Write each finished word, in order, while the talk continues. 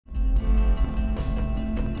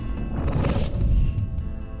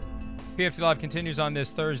PFT Live continues on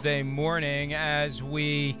this Thursday morning as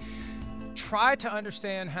we try to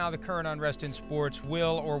understand how the current unrest in sports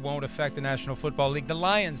will or won't affect the National Football League. The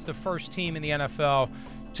Lions, the first team in the NFL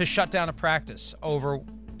to shut down a practice over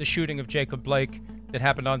the shooting of Jacob Blake that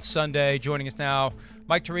happened on Sunday. Joining us now,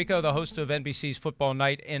 Mike Tirico, the host of NBC's Football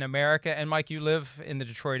Night in America. And Mike, you live in the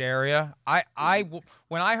Detroit area.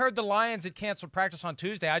 When I heard the Lions had canceled practice on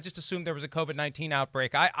Tuesday, I just assumed there was a COVID-19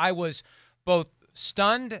 outbreak. I was both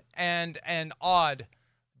stunned and awed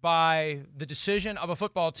by the decision of a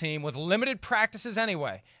football team with limited practices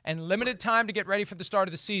anyway and limited time to get ready for the start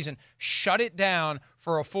of the season, shut it down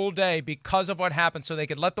for a full day because of what happened so they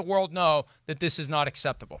could let the world know that this is not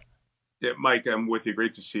acceptable. Yeah, Mike, I'm with you.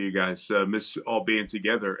 Great to see you guys. Miss all being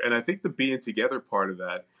together. And I think the being together part of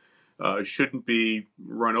that shouldn't be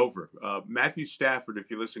run over. Matthew Stafford,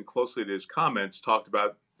 if you listen closely to his comments, talked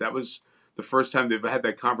about that was the first time they've had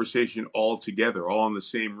that conversation all together, all in the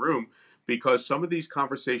same room, because some of these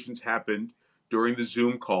conversations happened during the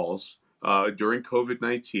Zoom calls, during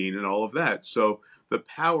COVID-19 and all of that. So the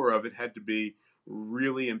power of it had to be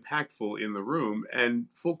really impactful in the room. And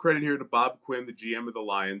full credit here to Bob Quinn, the GM of the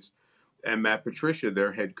Lions, and Matt Patricia,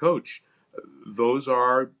 their head coach. Those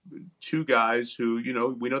are two guys who,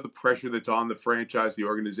 we know the pressure that's on the franchise, the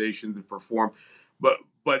organization to perform, but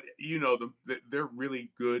they're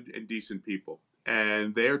really good and decent people,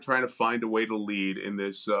 and they are trying to find a way to lead in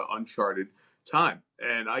this uncharted time.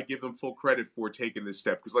 And I give them full credit for taking this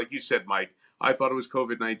step because, like you said, Mike, I thought it was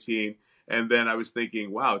COVID-19, and then I was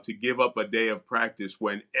thinking, wow, to give up a day of practice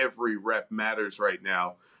when every rep matters right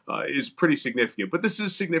now is pretty significant. But this is a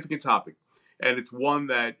significant topic, and it's one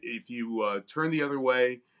that if you turn the other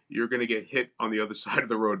way, you're going to get hit on the other side of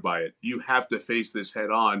the road by it. You have to face this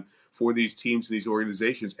head on for these teams and these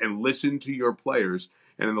organizations and listen to your players.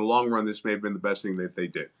 And in the long run, this may have been the best thing that they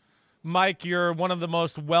did. Mike, you're one of the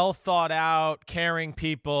most well-thought-out, caring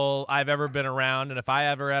people I've ever been around. And if I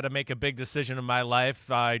ever had to make a big decision in my life,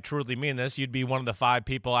 I truly mean this, you'd be one of the 5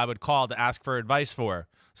 people I would call to ask for advice for.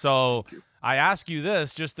 So I ask you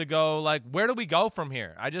this just to go, where do we go from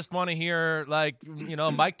here? I just want to hear, Mike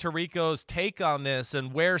Tirico's take on this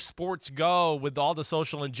and where sports go with all the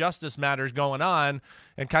social injustice matters going on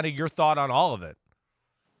and kind of your thought on all of it.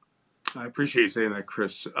 I appreciate you saying that,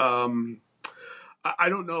 Chris. I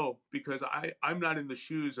don't know because I'm not in the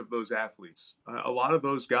shoes of those athletes. A lot of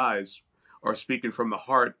those guys are speaking from the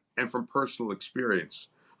heart and from personal experience.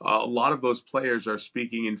 A lot of those players are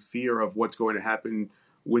speaking in fear of what's going to happen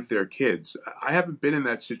with their kids. I haven't been in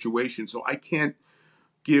that situation, so I can't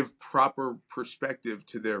give proper perspective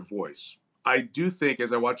to their voice. I do think,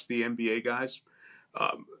 as I watch the NBA guys,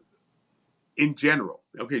 in general,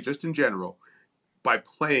 by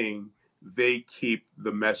playing, they keep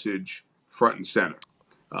the message front and center.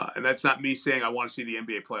 And that's not me saying I want to see the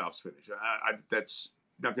NBA playoffs finish. That's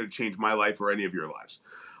not going to change my life or any of your lives.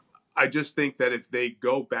 I just think that if they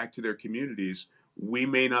go back to their communities, we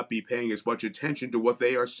may not be paying as much attention to what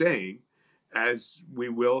they are saying as we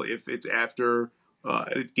will if it's after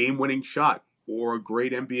a game-winning shot or a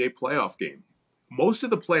great NBA playoff game. Most of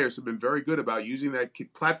the players have been very good about using that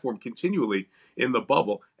platform continually in the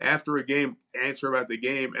bubble. After a game, answer about the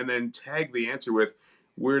game, and then tag the answer with,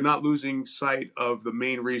 we're not losing sight of the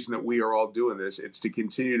main reason that we are all doing this. It's to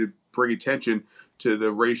continue to bring attention to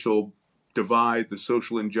the racial divide, the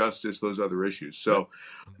social injustice, those other issues. So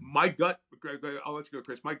my gut, I'll let you go,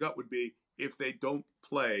 Chris. My gut would be if they don't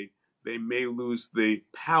play, they may lose the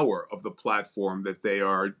power of the platform that they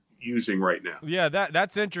are using right now. Yeah,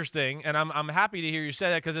 that's interesting, and I'm happy to hear you say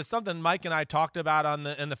that because it's something Mike and I talked about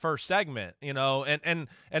in the first segment. And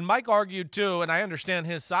Mike argued too, and I understand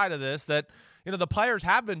his side of this, that the players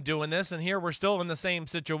have been doing this, and here we're still in the same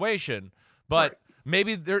situation, but. Right.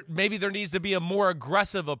 Maybe there needs to be a more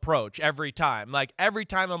aggressive approach every time. Like every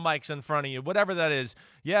time a mic's in front of you, whatever that is.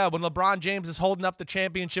 Yeah, when LeBron James is holding up the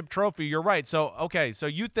championship trophy, you're right. So, okay, so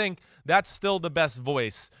you think that's still the best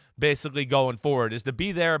voice basically going forward is to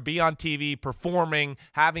be there, be on TV, performing,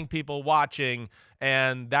 having people watching,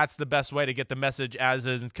 and that's the best way to get the message as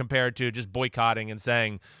is compared to just boycotting and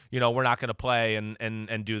saying, we're not going to play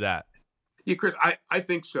and do that. Yeah, Chris, I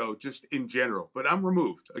think so, just in general. But I'm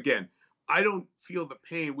removed. Again, I don't feel the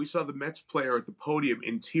pain. We saw the Mets player at the podium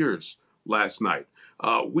in tears last night.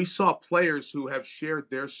 We saw players who have shared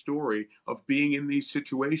their story of being in these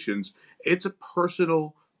situations. It's a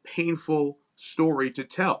personal, painful story to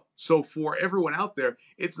tell. So for everyone out there,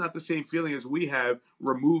 it's not the same feeling as we have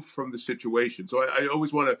removed from the situation. So I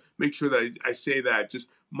always want to make sure that I say that. Just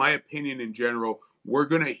my opinion in general, we're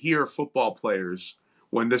going to hear football players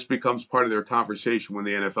when this becomes part of their conversation when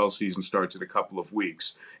the NFL season starts in a couple of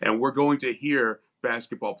weeks. And we're going to hear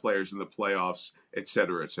basketball players in the playoffs, et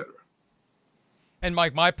cetera, et cetera. And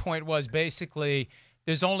Mike, my point was basically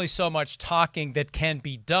there's only so much talking that can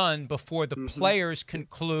be done before the players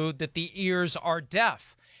conclude that the ears are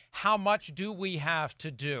deaf. How much do we have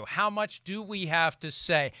to do? How much do we have to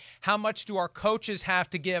say? How much do our coaches have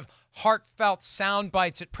to give heartfelt sound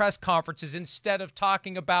bites at press conferences instead of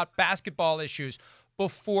talking about basketball issues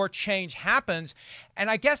before change happens? And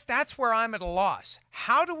I guess that's where I'm at a loss.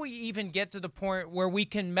 How do we even get to the point where we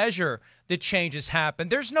can measure that changes happen?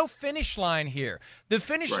 There's no finish line here. The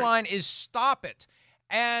finish line is stop it.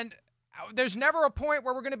 And there's never a point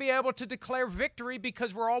where we're going to be able to declare victory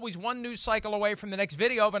because we're always one news cycle away from the next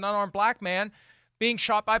video of an unarmed black man being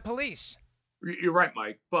shot by police. You're right,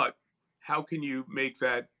 Mike. But how can you make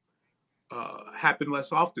that happen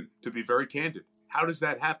less often, to be very candid? How does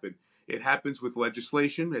that happen? It happens with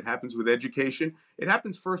legislation. It happens with education. It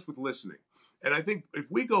happens first with listening. And I think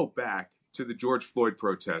if we go back to the George Floyd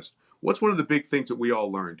protest, what's one of the big things that we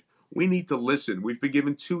all learned? We need to listen. We've been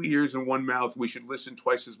given 2 ears and 1 mouth. We should listen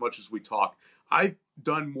twice as much as we talk. I've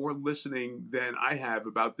done more listening than I have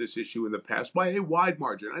about this issue in the past by a wide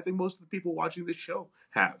margin. I think most of the people watching this show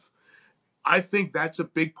have. I think that's a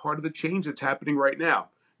big part of the change that's happening right now.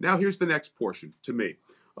 Now, here's the next portion to me.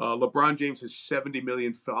 LeBron James has 70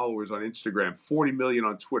 million followers on Instagram, 40 million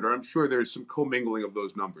on Twitter. I'm sure there's some commingling of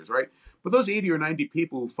those numbers, right? But those 80 or 90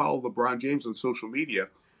 people who follow LeBron James on social media,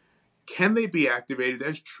 can they be activated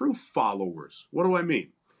as true followers? What do I mean?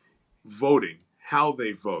 Voting, how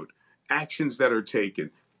they vote, actions that are taken,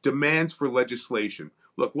 demands for legislation.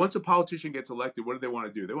 Look, once a politician gets elected, what do they want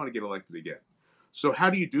to do? They want to get elected again. So how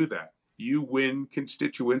do you do that? You win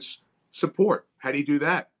constituents' support. How do you do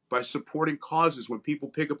that? By supporting causes. When people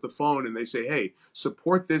pick up the phone and they say, hey,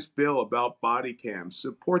 support this bill about body cams,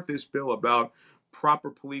 support this bill about proper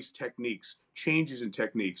police techniques, changes in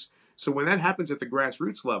techniques. So when that happens at the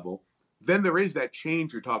grassroots level, then there is that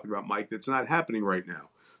change you're talking about, Mike, that's not happening right now.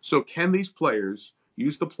 So can these players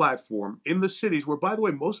use the platform in the cities where, by the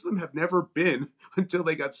way, most of them have never been until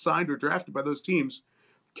they got signed or drafted by those teams?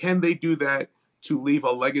 Can they do that to leave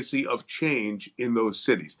a legacy of change in those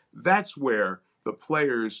cities? That's where the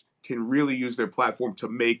players can really use their platform to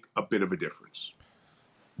make a bit of a difference.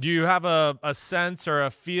 Do you have a sense or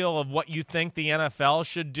a feel of what you think the NFL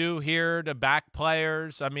should do here to back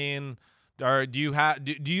players? I mean, or do you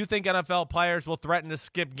think NFL players will threaten to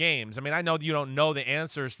skip games? I mean, I know you don't know the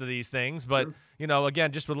answers to these things, but you know,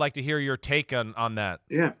 again, just would like to hear your take on that.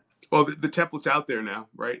 Yeah. Well, the template's out there now,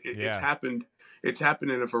 right? It's happened. It's happened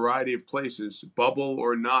in a variety of places, bubble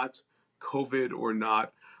or not, COVID or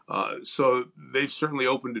not. So they've certainly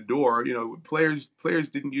opened a door. You know, players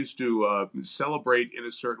didn't used to celebrate in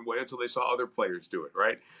a certain way until they saw other players do it,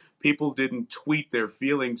 right? People didn't tweet their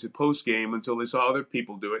feelings at post-game until they saw other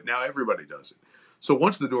people do it. Now everybody does it. So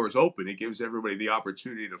once the door is open, it gives everybody the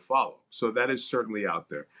opportunity to follow. So that is certainly out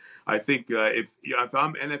there. I think if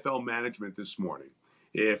I'm NFL management this morning,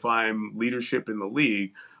 if I'm leadership in the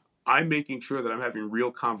league, I'm making sure that I'm having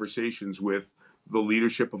real conversations with the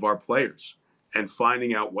leadership of our players and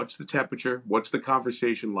finding out what's the temperature, what's the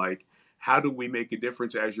conversation like, how do we make a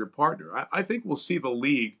difference as your partner? I think we'll see the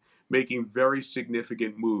league making very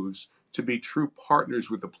significant moves to be true partners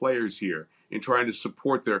with the players here in trying to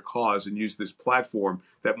support their cause and use this platform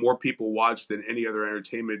that more people watch than any other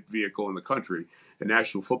entertainment vehicle in the country, the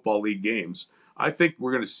National Football League games. I think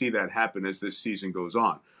we're going to see that happen as this season goes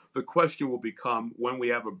on. The question will become, when we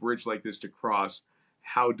have a bridge like this to cross,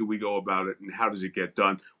 how do we go about it and how does it get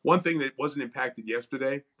done? One thing that wasn't impacted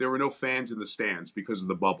yesterday, there were no fans in the stands because of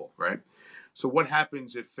the bubble, right? So what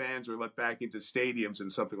happens if fans are let back into stadiums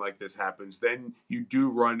and something like this happens? Then you do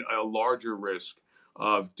run a larger risk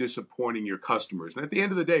of disappointing your customers. And at the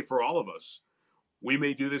end of the day, for all of us, we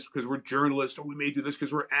may do this because we're journalists, or we may do this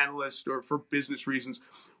because we're analysts, or for business reasons.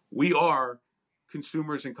 We are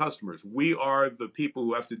consumers and customers. We are the people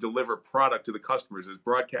who have to deliver product to the customers as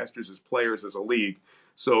broadcasters, as players, as a league.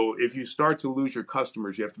 So if you start to lose your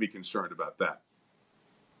customers, you have to be concerned about that.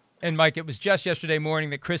 And, Mike, it was just yesterday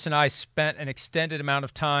morning that Chris and I spent an extended amount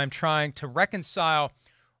of time trying to reconcile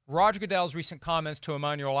Roger Goodell's recent comments to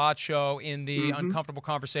Emmanuel Acho in the Uncomfortable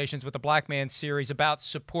Conversations with the Black Man series about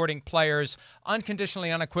supporting players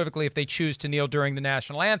unconditionally, unequivocally, if they choose to kneel during the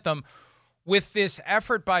national anthem, with this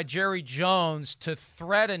effort by Jerry Jones to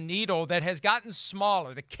thread a needle that has gotten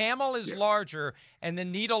smaller. The camel is larger and the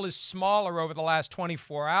needle is smaller over the last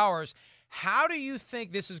 24 hours. How do you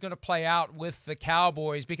think this is going to play out with the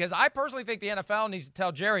Cowboys? Because I personally think the NFL needs to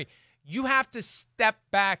tell Jerry, you have to step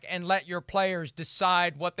back and let your players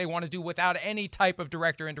decide what they want to do without any type of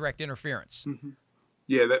direct or indirect interference.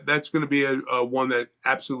 Yeah, that's going to be a one that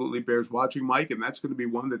absolutely bears watching, Mike, and that's going to be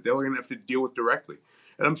one that they're going to have to deal with directly.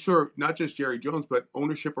 And I'm sure not just Jerry Jones, but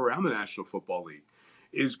ownership around the National Football League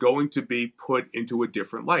is going to be put into a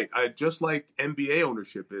different light, just like NBA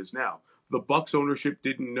ownership is now. The Bucks ownership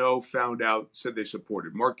didn't know, found out, said they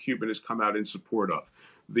supported. Mark Cuban has come out in support of.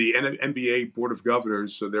 The NBA Board of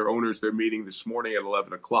Governors, so their owners, they're meeting this morning at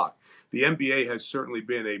 11 o'clock. The NBA has certainly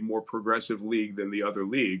been a more progressive league than the other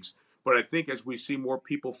leagues. But I think as we see more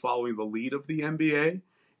people following the lead of the NBA,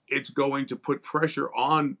 it's going to put pressure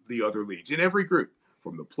on the other leagues in every group,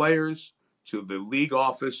 from the players to the league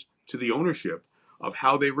office to the ownership, of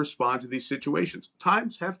how they respond to these situations.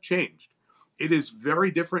 Times have changed. It is very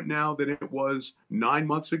different now than it was 9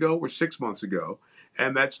 months ago or 6 months ago.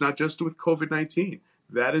 And that's not just with COVID-19.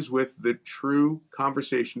 That is with the true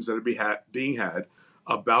conversations that are being had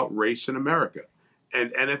about race in America.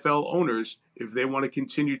 And NFL owners, if they want to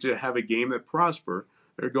continue to have a game that prosper,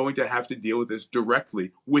 they're going to have to deal with this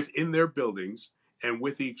directly within their buildings and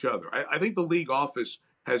with each other. I think the league office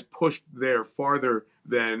has pushed there farther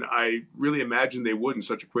than I really imagined they would in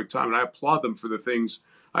such a quick time. And I applaud them for the things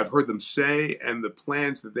I've heard them say and the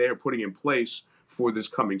plans that they are putting in place for this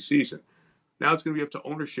coming season. Now it's going to be up to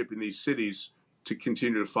ownership in these cities to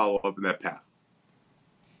continue to follow up in that path.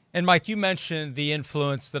 And, Mike, you mentioned the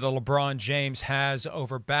influence that a LeBron James has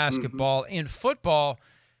over basketball. In football,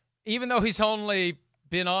 even though he's only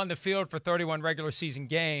been on the field for 31 regular season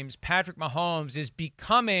games, Patrick Mahomes is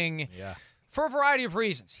becoming, for a variety of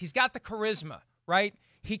reasons. He's got the charisma, right?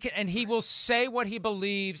 He will say what he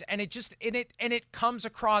believes, and it comes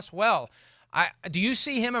across well. Do you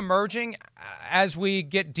see him emerging as we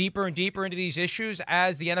get deeper and deeper into these issues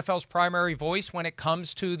as the NFL's primary voice when it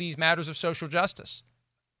comes to these matters of social justice?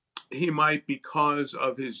 He might, because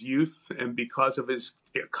of his youth and because of his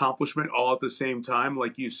accomplishment all at the same time.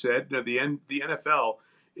 Like you said, the NFL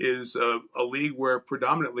is a league where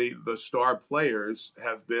predominantly the star players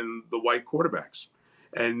have been the white quarterbacks.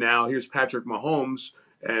 And now here's Patrick Mahomes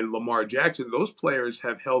and Lamar Jackson. Those players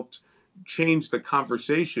have helped change the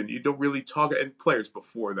conversation. You don't really talk, and players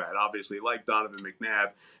before that, obviously, like Donovan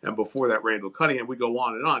McNabb, and before that, Randall Cunningham. We go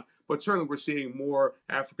on and on. But certainly we're seeing more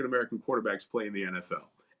African-American quarterbacks play in the NFL.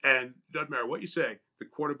 And it doesn't matter what you say, the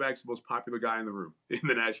quarterback's the most popular guy in the room in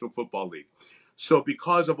the National Football League. So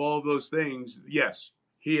because of all of those things, yes,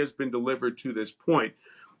 he has been delivered to this point.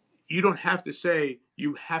 You don't have to say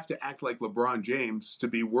you have to act like LeBron James to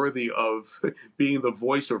be worthy of being the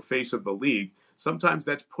voice or face of the league. Sometimes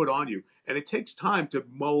that's put on you, and it takes time to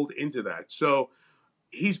mold into that. So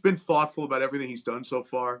he's been thoughtful about everything he's done so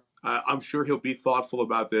far. I'm sure he'll be thoughtful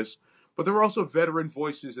about this. But there are also veteran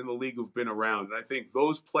voices in the league who've been around. And I think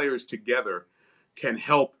those players together can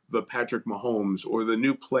help the Patrick Mahomes or the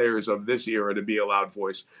new players of this era to be a loud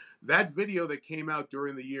voice. That video that came out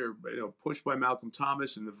during the year, pushed by Malcolm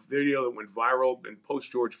Thomas, and the video that went viral and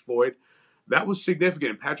post George Floyd, that was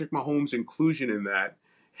significant. Patrick Mahomes' inclusion in that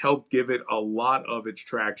helped give it a lot of its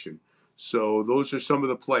traction. So those are some of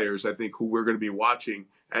the players, I think, who we're going to be watching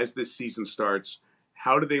as this season starts.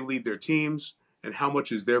 How do they lead their teams? And how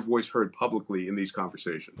much is their voice heard publicly in these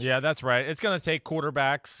conversations? Yeah, that's right. It's going to take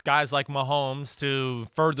quarterbacks, guys like Mahomes, to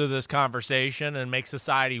further this conversation and make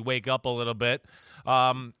society wake up a little bit.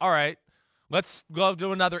 All right, let's go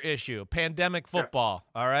to another issue, pandemic football.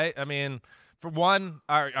 Yeah. All right, I mean, for one,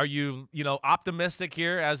 are you optimistic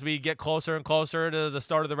here as we get closer and closer to the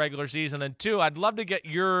start of the regular season? And two, I'd love to get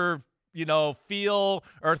your feel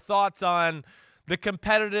or thoughts on the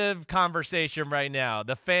competitive conversation right now,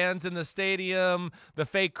 the fans in the stadium, the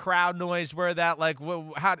fake crowd noise,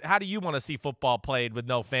 how do you want to see football played with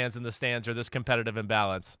no fans in the stands or this competitive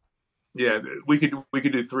imbalance? Yeah, we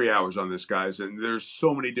could do 3 hours on this, guys, and there's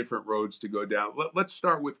so many different roads to go down. Let's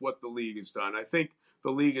start with what the league has done. I think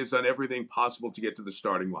the league has done everything possible to get to the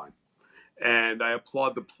starting line. And I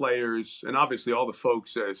applaud the players and obviously all the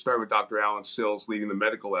folks, starting with Dr. Alan Sills leading the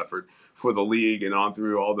medical effort for the league and on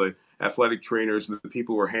through all the athletic trainers and the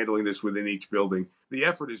people who are handling this within each building. The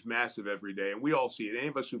effort is massive every day, and we all see it. Any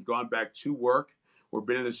of us who've gone back to work or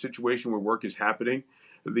been in a situation where work is happening,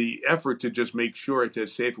 the effort to just make sure it's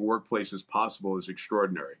as safe a workplace as possible is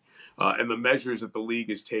extraordinary. And the measures that the league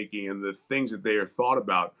is taking and the things that they are thought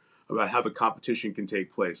about how the competition can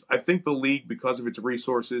take place. I think the league, because of its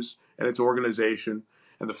resources and its organization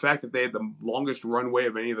and the fact that they had the longest runway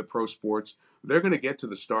of any of the pro sports, they're going to get to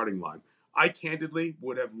the starting line. I candidly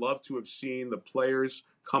would have loved to have seen the players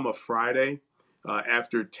come a Friday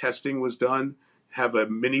after testing was done, have a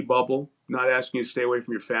mini bubble, not asking you to stay away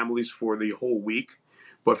from your families for the whole week,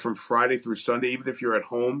 but from Friday through Sunday, even if you're at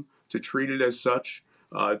home, to treat it as such.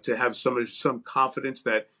 to have some confidence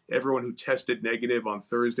that everyone who tested negative on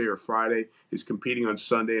Thursday or Friday is competing on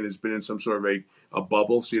Sunday and has been in some sort of a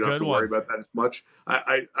bubble, so you don't have to worry about that as much.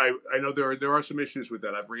 I know there are some issues with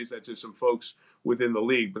that. I've raised that to some folks within the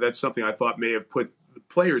league, but that's something I thought may have put the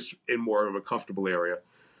players in more of a comfortable area.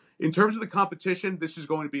 In terms of the competition, this is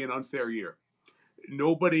going to be an unfair year.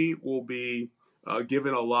 Nobody will be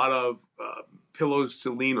given a lot of pillows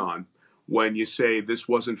to lean on when you say this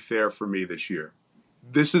wasn't fair for me this year.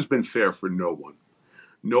 This has been fair for no one.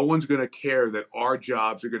 No one's going to care that our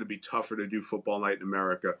jobs are going to be tougher to do football night in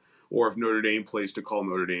America, or if Notre Dame plays to call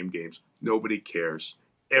Notre Dame games. Nobody cares.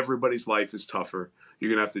 Everybody's life is tougher. You're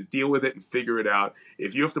going to have to deal with it and figure it out.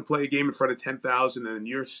 If you have to play a game in front of 10,000 and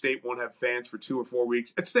your state won't have fans for 2 or 4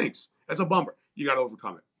 weeks, it stinks. That's a bummer. You got to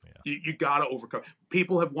overcome it. Yeah. You got to overcome it.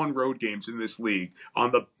 People have won road games in this league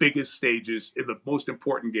on the biggest stages in the most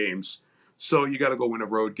important games. So you got to go win a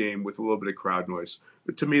road game with a little bit of crowd noise.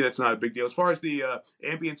 But to me, that's not a big deal. As far as the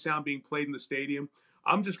ambient sound being played in the stadium,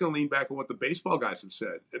 I'm just going to lean back on what the baseball guys have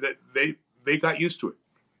said. That they got used to it.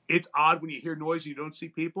 It's odd when you hear noise and you don't see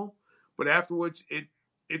people, but afterwards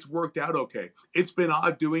it's worked out okay. It's been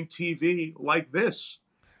odd doing TV like this,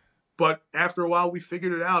 but after a while we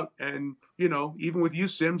figured it out. And even with you,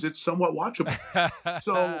 Sims, it's somewhat watchable.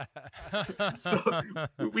 So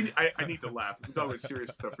I need to laugh. I'm talking about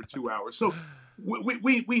serious stuff for 2 hours. So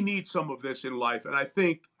we need some of this in life, and I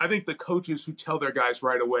think the coaches who tell their guys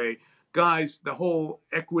right away, guys, the whole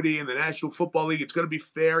equity in the National Football League, it's going to be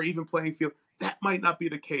fair, even playing field. That might not be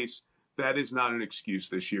the case. That is not an excuse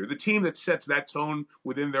this year. The team that sets that tone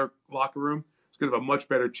within their locker room is going to have a much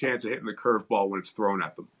better chance of hitting the curveball when it's thrown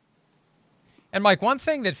at them. And, Mike, one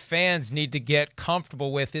thing that fans need to get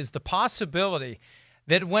comfortable with is the possibility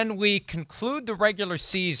that when we conclude the regular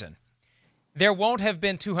season, there won't have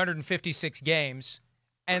been 256 games,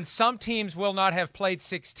 and some teams will not have played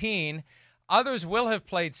 16, others will have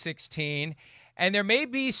played 16, and there may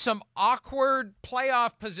be some awkward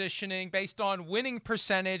playoff positioning based on winning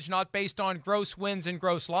percentage, not based on gross wins and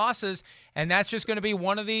gross losses, and that's just going to be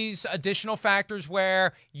one of these additional factors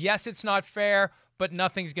where, yes, it's not fair, but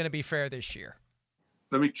nothing's going to be fair this year.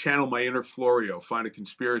 Let me channel my inner Florio, find a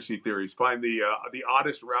conspiracy theories, find the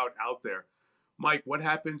oddest route out there. Mike, what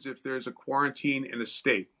happens if there's a quarantine in a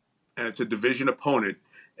state and it's a division opponent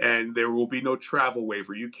and there will be no travel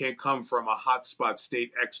waiver? You can't come from a hotspot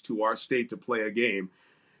state X to our state to play a game,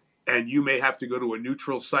 and you may have to go to a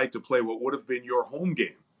neutral site to play what would have been your home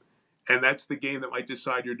game. And that's the game that might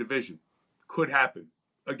decide your division. Could happen.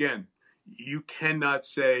 Again, you cannot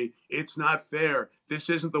say it's not fair. This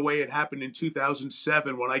isn't the way it happened in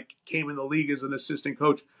 2007 when I came in the league as an assistant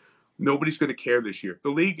coach. Nobody's going to care this year. The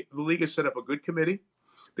league has set up a good committee.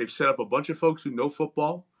 They've set up a bunch of folks who know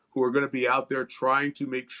football, who are going to be out there trying to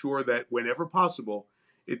make sure that whenever possible,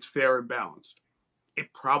 it's fair and balanced.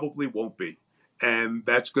 It probably won't be. And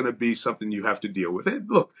that's going to be something you have to deal with. And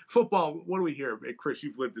look, football, what do we hear? Hey, Chris,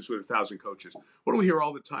 you've lived this with 1,000 coaches. What do we hear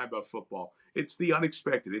all the time about football? It's the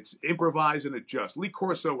unexpected. It's improvise and adjust. Lee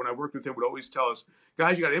Corso, when I worked with him, would always tell us,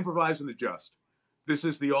 guys, you got to improvise and adjust. This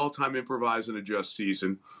is the all-time improvise and adjust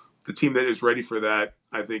season. The team that is ready for that,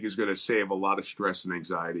 I think, is going to save a lot of stress and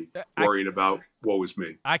anxiety, worrying about woe is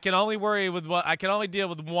me. I can only deal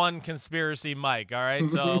with one conspiracy, Mike. All right,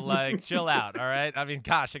 so chill out. All right, I mean,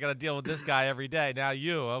 gosh, I got to deal with this guy every day. Now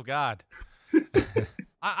you, oh God.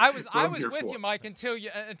 I was with you, Mike, until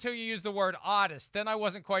you used the word oddest. Then I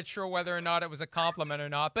wasn't quite sure whether or not it was a compliment or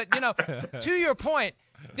not. But to your point,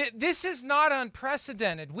 this is not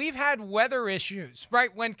unprecedented. We've had weather issues,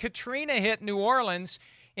 right? When Katrina hit New Orleans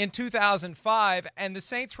in 2005, and the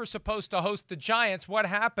Saints were supposed to host the Giants, what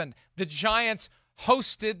happened? The Giants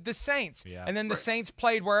hosted the Saints. Yeah, and then the Saints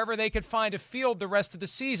played wherever they could find a field the rest of the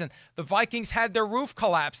season. The Vikings had their roof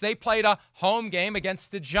collapse. They played a home game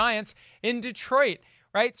against the Giants in Detroit,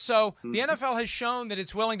 right? So the NFL has shown that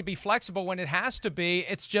it's willing to be flexible when it has to be.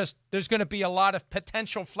 It's just there's going to be a lot of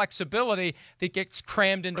potential flexibility that gets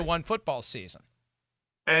crammed into one football season.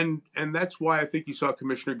 And that's why I think you saw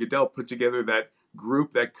Commissioner Goodell put together that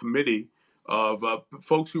group, that committee of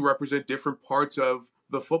folks who represent different parts of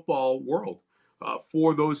the football world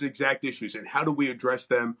for those exact issues and how do we address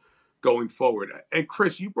them going forward. And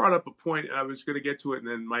Chris, you brought up a point, and I was going to get to it, and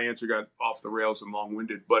then my answer got off the rails and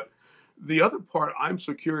long-winded. But the other part I'm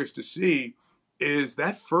so curious to see is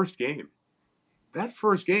that first game. That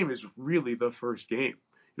first game is really the first game.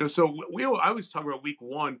 So I was talking about week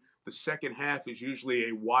one. The second half is usually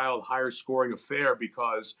a wild, higher-scoring affair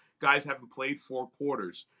because guys haven't played 4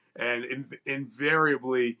 quarters. And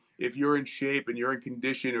invariably, if you're in shape and you're in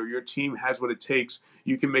condition or your team has what it takes,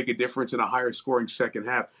 you can make a difference in a higher-scoring second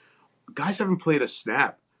half. Guys haven't played a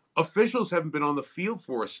snap. Officials haven't been on the field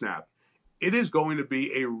for a snap. It is going to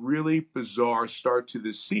be a really bizarre start to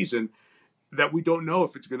this season that we don't know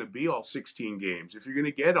if it's going to be all 16 games, if you're going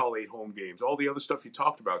to get all 8 home games, all the other stuff you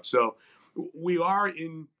talked about. So we are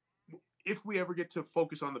in, if we ever get to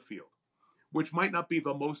focus on the field, which might not be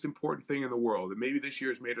the most important thing in the world, and maybe this year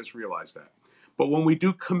has made us realize that. But when we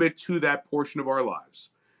do commit to that portion of our lives,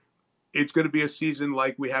 it's going to be a season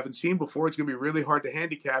like we haven't seen before. It's going to be really hard to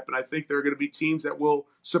handicap, and I think there are going to be teams that will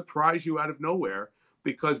surprise you out of nowhere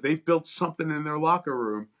because they've built something in their locker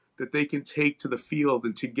room that they can take to the field,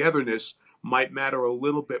 and togetherness might matter a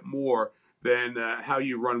little bit more than how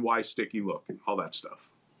you run, why sticky look, and all that stuff.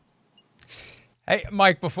 Hey,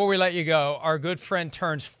 Mike, before we let you go, our good friend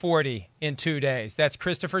turns 40 in 2 days. That's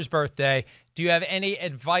Christopher's birthday. Do you have any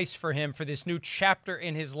advice for him for this new chapter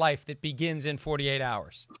in his life that begins in 48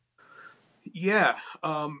 hours? Yeah,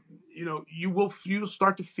 you'll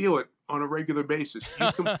start to feel it on a regular basis.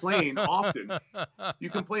 You complain often. You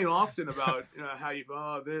complain often about how you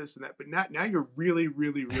this and that, but now you're really,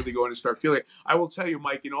 really, really going to start feeling it. I will tell you,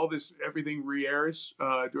 Mike, everything re-airs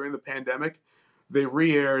during the pandemic. They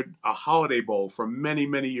re-aired a Holiday Bowl from many,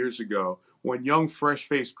 many years ago when young,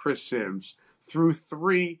 fresh-faced Chris Sims threw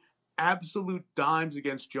 3 absolute dimes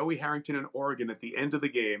against Joey Harrington in Oregon at the end of the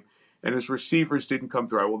game, and his receivers didn't come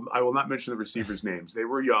through. I will not mention the receivers' names. They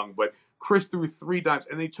were young, but Chris threw 3 dimes,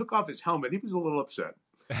 and they took off his helmet. He was a little upset.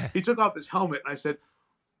 He took off his helmet, and I said,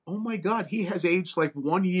 oh, my God, he has aged like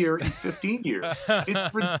 1 year in 15 years.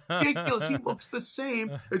 It's ridiculous. He looks the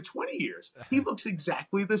same in 20 years. He looks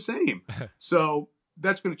exactly the same. So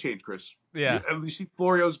that's going to change, Chris. Yeah. You see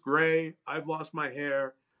Florio's gray. I've lost my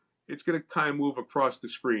hair. It's going to kind of move across the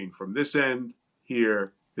screen from this end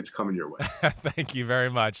here. It's coming your way. Thank you very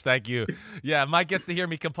much. Thank you. Yeah, Mike gets to hear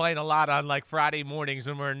me complain a lot on like Friday mornings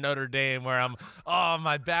when we're in Notre Dame where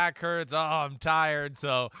my back hurts. I'm tired.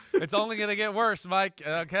 So it's only going to get worse, Mike.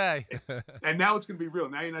 Okay. And now it's going to be real.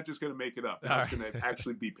 Now you're not just going to make it up. Now it's going to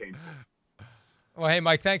actually be painful. Well, hey,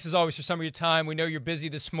 Mike, thanks as always for some of your time. We know you're busy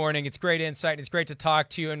this morning. It's great insight. It's great to talk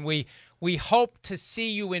to you. And we hope to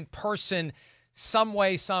see you in person some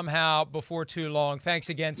way, somehow, before too long. Thanks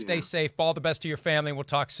again. Stay safe. All the best to your family, and we'll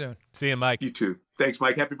talk soon. See you, Mike. You too. Thanks,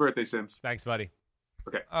 Mike. Happy birthday, Sims. Thanks, buddy.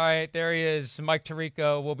 Okay. All right, there he is, Mike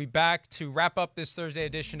Tirico. We'll be back to wrap up this Thursday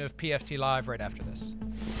edition of PFT Live right after this.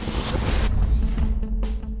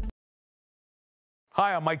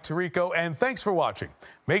 Hi, I'm Mike Tirico, and thanks for watching.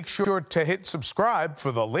 Make sure to hit subscribe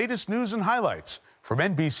for the latest news and highlights from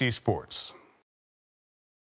NBC Sports.